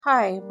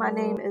Hi, my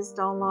name is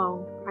Dawn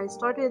Long. I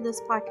started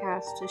this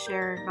podcast to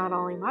share not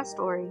only my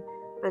story,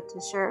 but to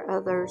share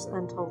others'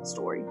 untold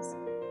stories,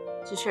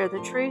 to share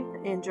the truth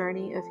and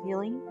journey of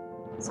healing,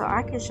 so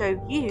I can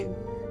show you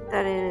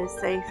that it is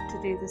safe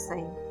to do the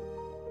same.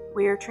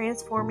 We are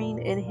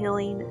transforming and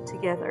healing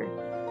together.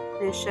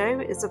 This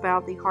show is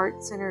about the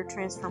heart centered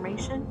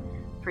transformation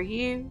for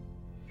you,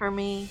 for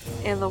me,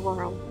 and the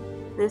world.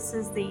 This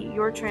is the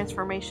Your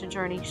Transformation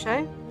Journey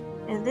show,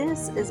 and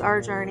this is our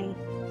journey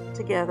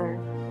together.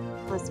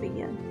 Let's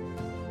begin.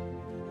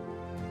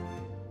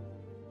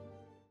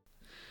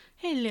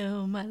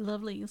 Hello, my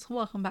lovelies.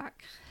 Welcome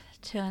back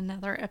to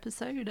another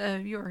episode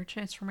of your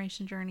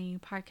Transformation Journey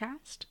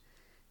podcast.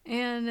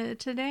 And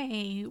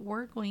today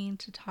we're going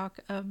to talk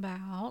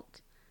about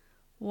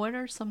what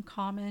are some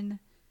common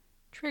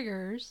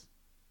triggers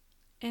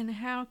and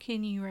how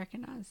can you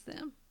recognize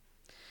them.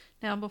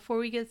 Now, before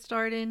we get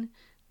started,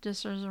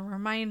 just as a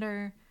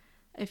reminder,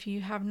 if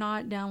you have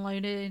not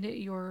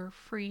downloaded your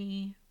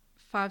free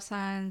 5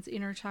 Signs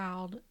Inner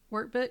Child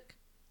workbook,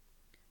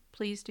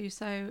 please do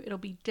so. It'll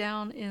be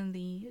down in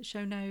the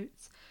show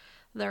notes.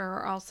 There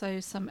are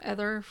also some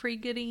other free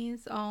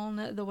goodies on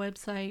the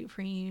website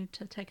for you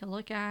to take a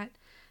look at.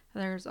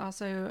 There's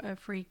also a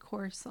free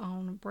course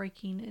on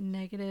breaking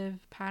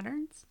negative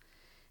patterns.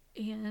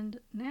 And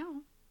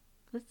now,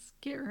 let's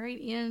get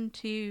right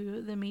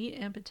into the meat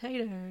and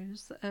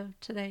potatoes of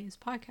today's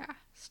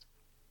podcast.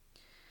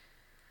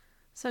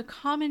 So,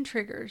 common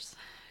triggers.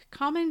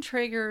 Common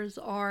triggers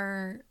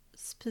are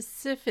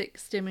specific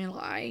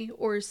stimuli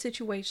or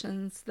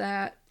situations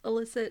that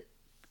elicit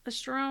a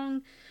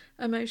strong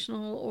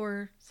emotional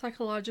or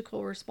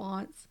psychological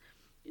response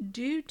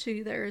due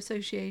to their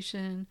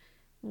association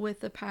with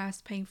the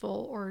past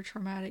painful or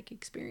traumatic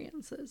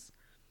experiences.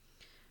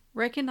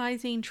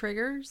 Recognizing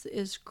triggers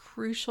is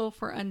crucial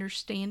for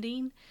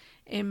understanding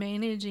and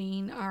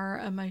managing our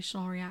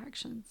emotional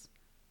reactions.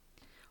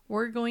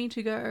 We're going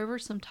to go over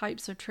some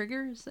types of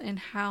triggers and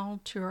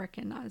how to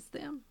recognize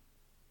them.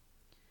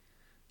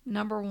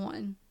 Number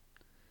one,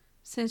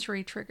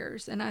 sensory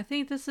triggers. And I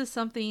think this is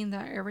something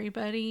that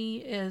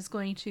everybody is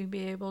going to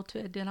be able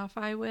to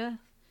identify with.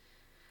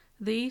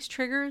 These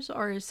triggers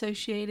are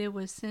associated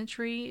with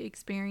sensory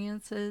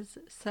experiences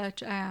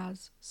such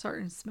as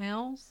certain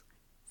smells,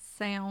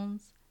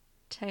 sounds,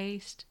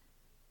 taste,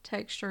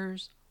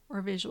 textures,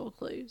 or visual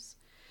clues.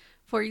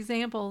 For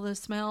example, the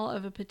smell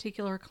of a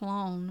particular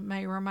cologne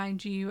may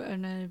remind you of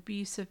an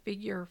abusive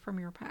figure from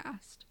your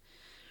past.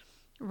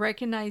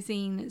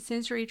 Recognizing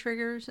sensory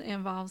triggers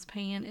involves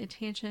paying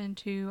attention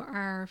to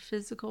our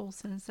physical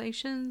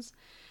sensations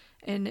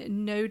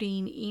and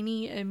noting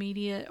any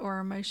immediate or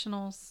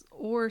emotional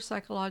or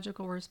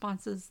psychological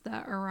responses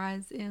that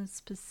arise in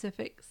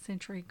specific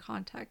sensory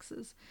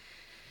contexts.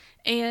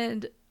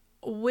 And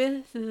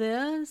with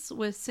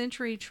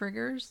sensory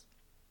triggers,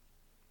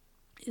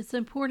 it's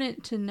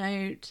important to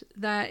note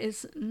that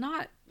it's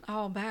not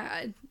all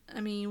bad.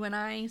 I mean, when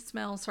I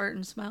smell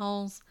certain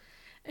smells,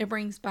 it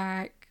brings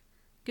back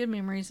good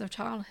memories of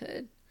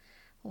childhood.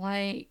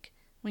 Like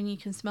when you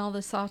can smell the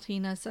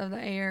saltiness of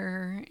the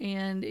air,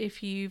 and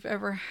if you've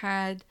ever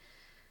had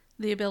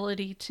the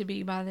ability to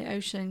be by the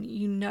ocean,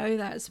 you know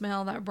that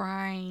smell, that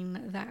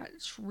brine, that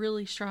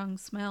really strong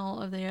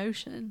smell of the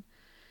ocean.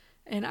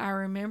 And I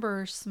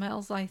remember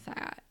smells like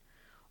that.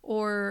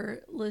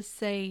 Or let's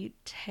say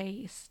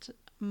taste.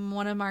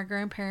 One of my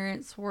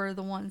grandparents were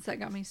the ones that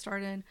got me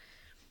started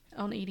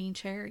on eating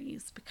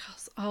cherries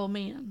because, oh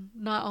man,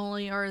 not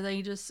only are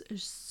they just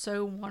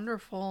so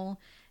wonderful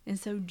and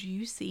so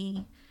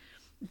juicy,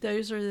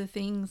 those are the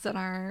things that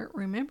I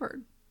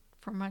remembered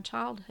from my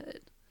childhood.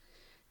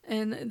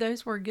 And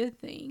those were good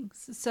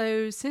things.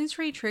 So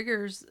sensory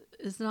triggers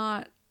is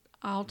not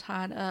all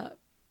tied up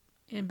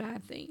in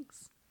bad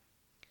things.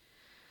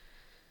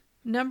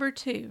 Number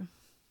two,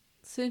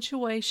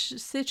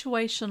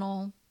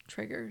 situational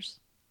triggers.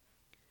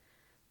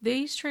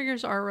 These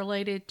triggers are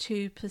related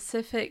to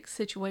specific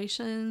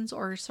situations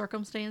or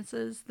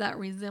circumstances that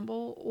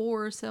resemble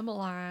or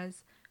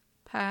symbolize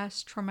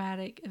past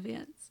traumatic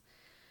events.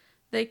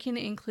 They can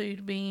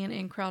include being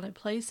in crowded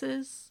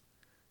places,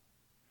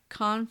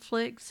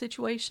 conflict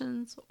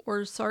situations,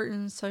 or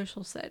certain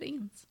social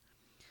settings.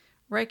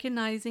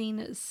 Recognizing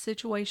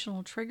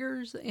situational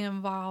triggers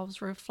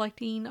involves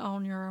reflecting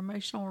on your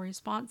emotional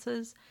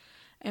responses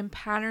and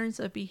patterns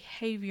of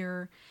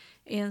behavior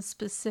in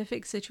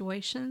specific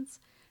situations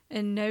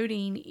and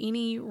noting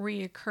any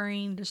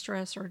reoccurring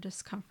distress or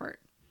discomfort.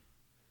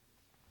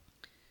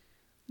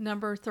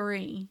 Number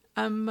three,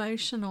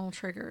 emotional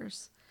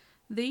triggers.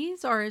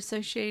 These are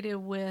associated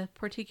with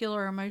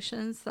particular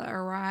emotions that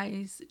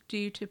arise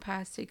due to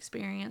past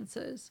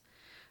experiences.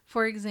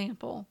 For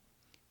example,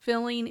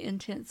 feeling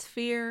intense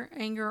fear,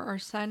 anger, or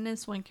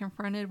sadness when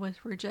confronted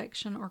with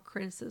rejection or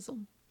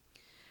criticism.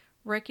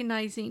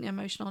 Recognizing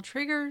emotional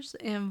triggers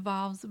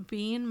involves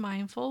being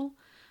mindful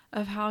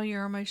of how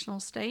your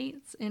emotional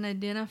states and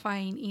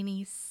identifying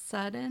any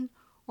sudden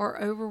or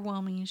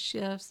overwhelming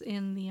shifts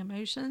in the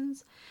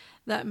emotions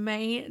that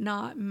may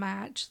not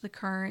match the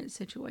current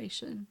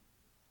situation.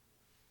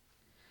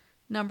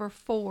 Number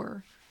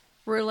 4,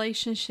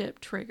 relationship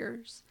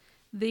triggers.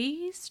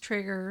 These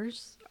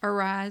triggers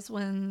arise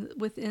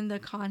within the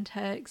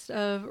context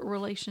of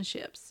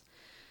relationships,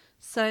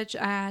 such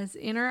as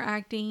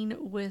interacting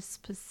with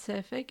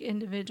specific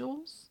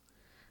individuals,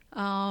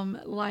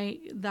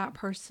 like that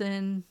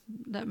person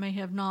that may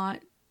have not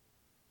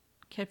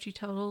kept you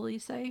totally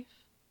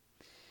safe.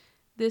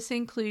 This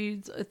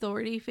includes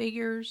authority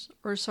figures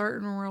or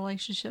certain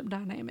relationship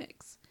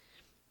dynamics.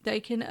 They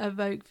can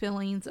evoke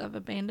feelings of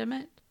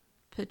abandonment,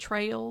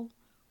 betrayal,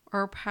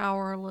 or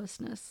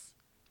powerlessness.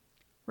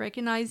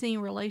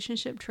 Recognizing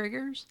relationship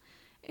triggers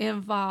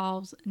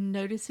involves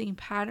noticing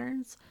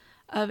patterns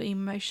of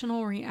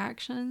emotional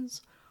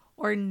reactions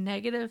or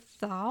negative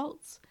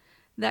thoughts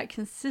that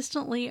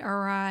consistently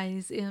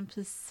arise in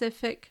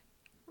specific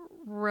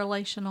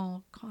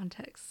relational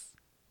contexts.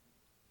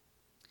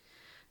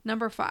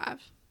 Number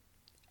 5,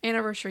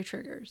 anniversary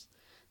triggers.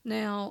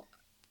 Now,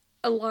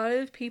 a lot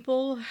of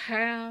people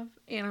have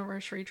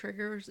anniversary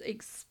triggers,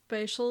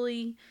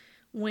 especially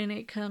when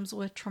it comes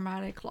with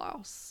traumatic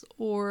loss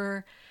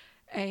or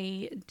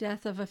a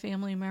death of a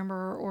family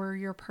member or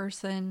your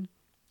person.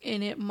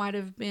 And it might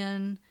have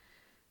been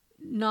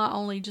not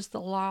only just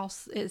the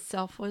loss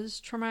itself was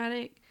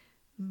traumatic,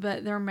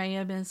 but there may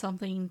have been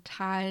something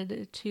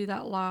tied to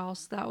that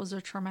loss that was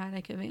a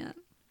traumatic event.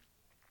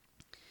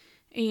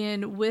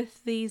 And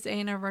with these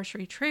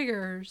anniversary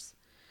triggers,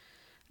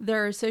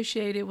 they're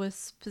associated with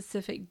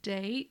specific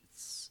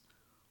dates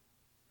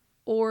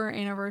or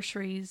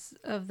anniversaries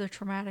of the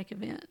traumatic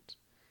event.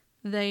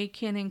 They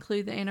can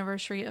include the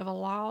anniversary of a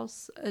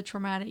loss, a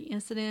traumatic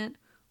incident,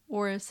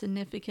 or a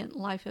significant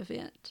life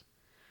event.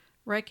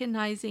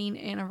 Recognizing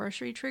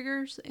anniversary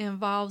triggers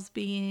involves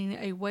being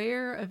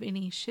aware of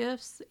any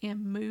shifts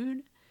in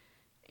mood,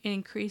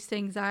 increased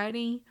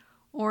anxiety,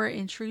 or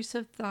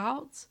intrusive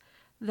thoughts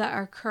that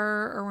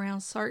occur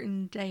around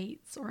certain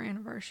dates or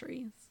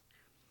anniversaries.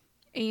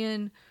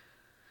 And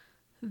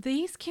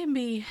these can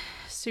be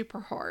super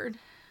hard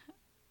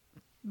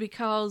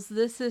because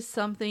this is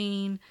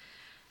something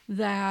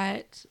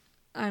that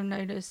I've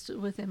noticed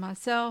within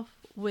myself,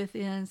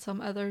 within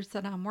some others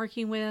that I'm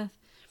working with.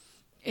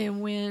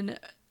 And when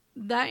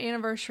that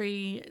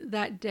anniversary,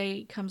 that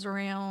date comes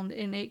around,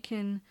 and it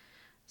can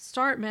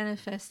start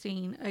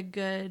manifesting a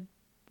good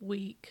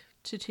week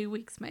to 2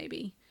 weeks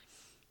maybe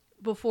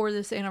before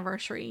this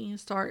anniversary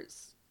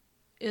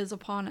is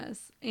upon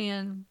us.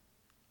 And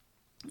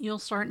you'll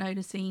start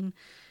noticing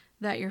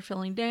that you're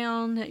feeling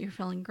down, that you're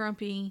feeling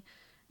grumpy.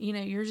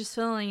 You're just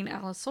feeling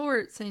out of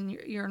sorts, and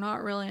you're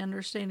not really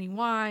understanding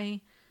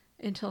why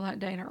until that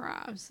date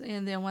arrives.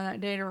 And then when that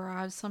date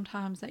arrives,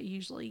 sometimes that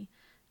usually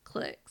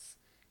clicks.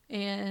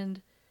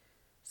 And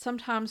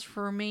sometimes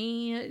for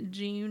me,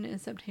 June and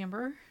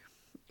September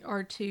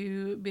are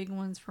 2 big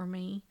ones for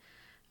me,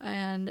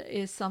 and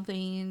it's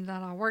something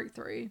that I work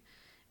through.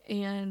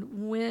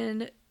 And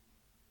when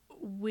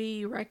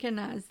we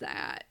recognize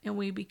that and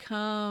we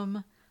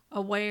become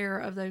aware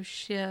of those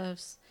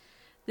shifts,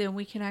 then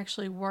we can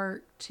actually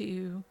work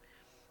to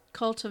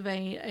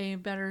cultivate a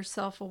better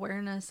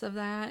self-awareness of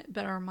that,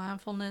 better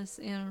mindfulness,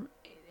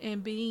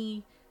 and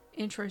be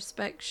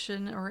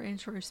introspective.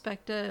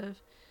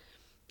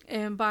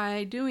 And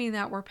by doing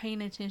that, we're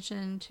paying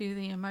attention to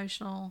the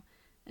emotional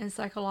and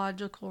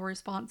psychological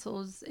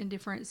responses in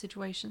different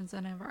situations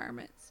and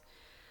environments.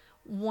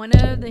 One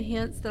of the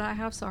hints that I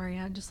have, sorry,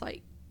 I just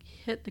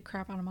hit the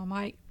crap out of my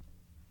mic.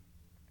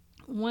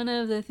 One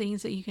of the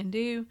things that you can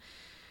do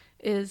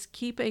is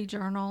keep a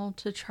journal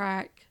to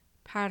track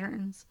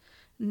patterns,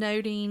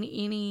 noting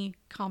any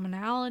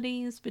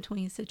commonalities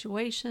between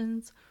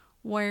situations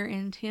where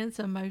intense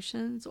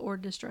emotions or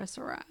distress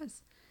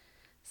arise.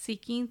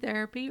 Seeking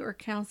therapy or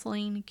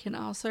counseling can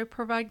also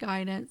provide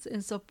guidance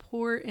and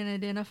support in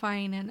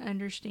identifying and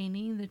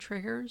understanding the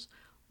triggers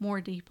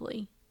more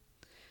deeply.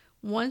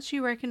 Once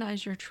you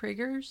recognize your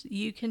triggers,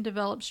 you can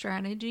develop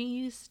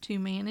strategies to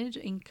manage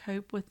and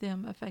cope with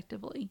them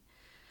effectively.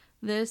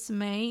 This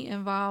may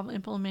involve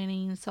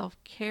implementing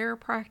self-care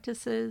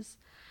practices,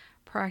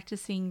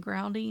 practicing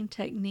grounding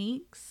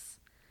techniques,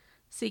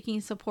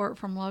 seeking support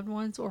from loved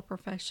ones or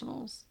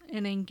professionals,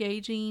 and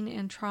engaging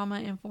in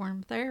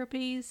trauma-informed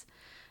therapies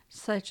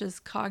such as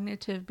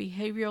cognitive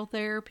behavioral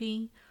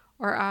therapy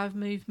or eye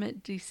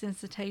movement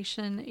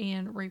desensitization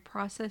and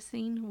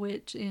reprocessing,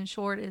 which in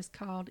short is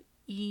called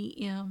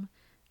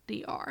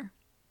EMDR.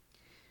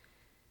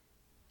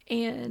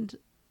 And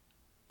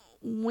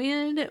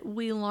when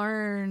we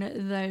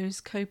learn those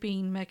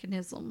coping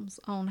mechanisms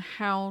on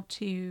how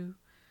to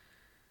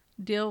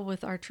deal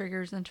with our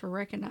triggers and to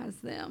recognize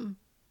them,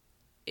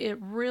 it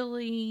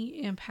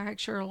really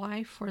impacts your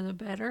life for the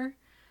better,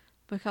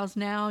 because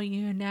now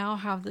you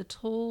have the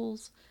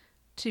tools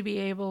to be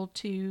able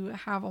to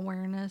have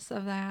awareness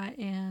of that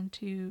and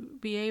to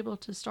be able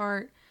to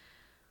start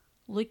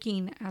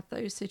looking at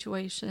those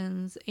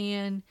situations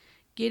and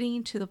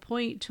getting to the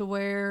point to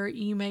where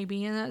you may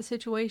be in that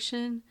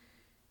situation,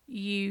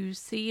 you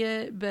see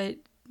it, but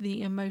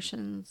the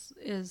emotions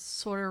is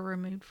sort of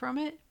removed from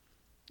it.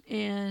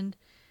 And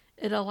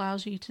it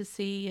allows you to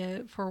see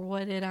it for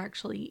what it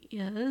actually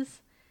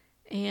is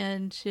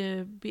and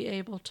to be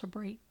able to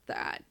break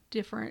that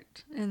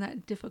different and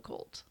that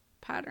difficult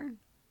pattern.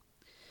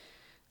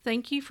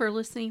 Thank you for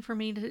listening for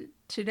me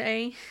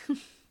today.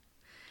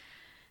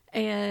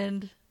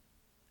 And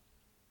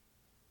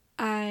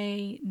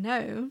I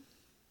know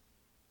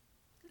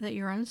that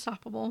you're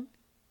unstoppable.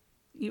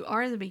 You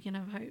are the beacon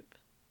of hope,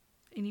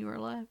 and you are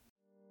loved.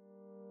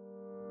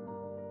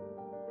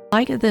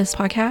 Like this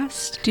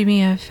podcast, do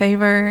me a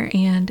favor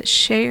and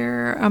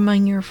share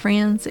among your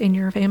friends and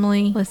your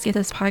family. Let's get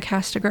this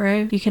podcast to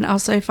grow. You can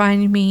also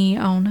find me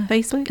on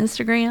Facebook,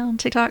 Instagram,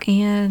 TikTok,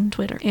 and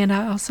Twitter. And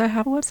I also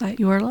have a website,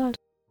 You Are Loved.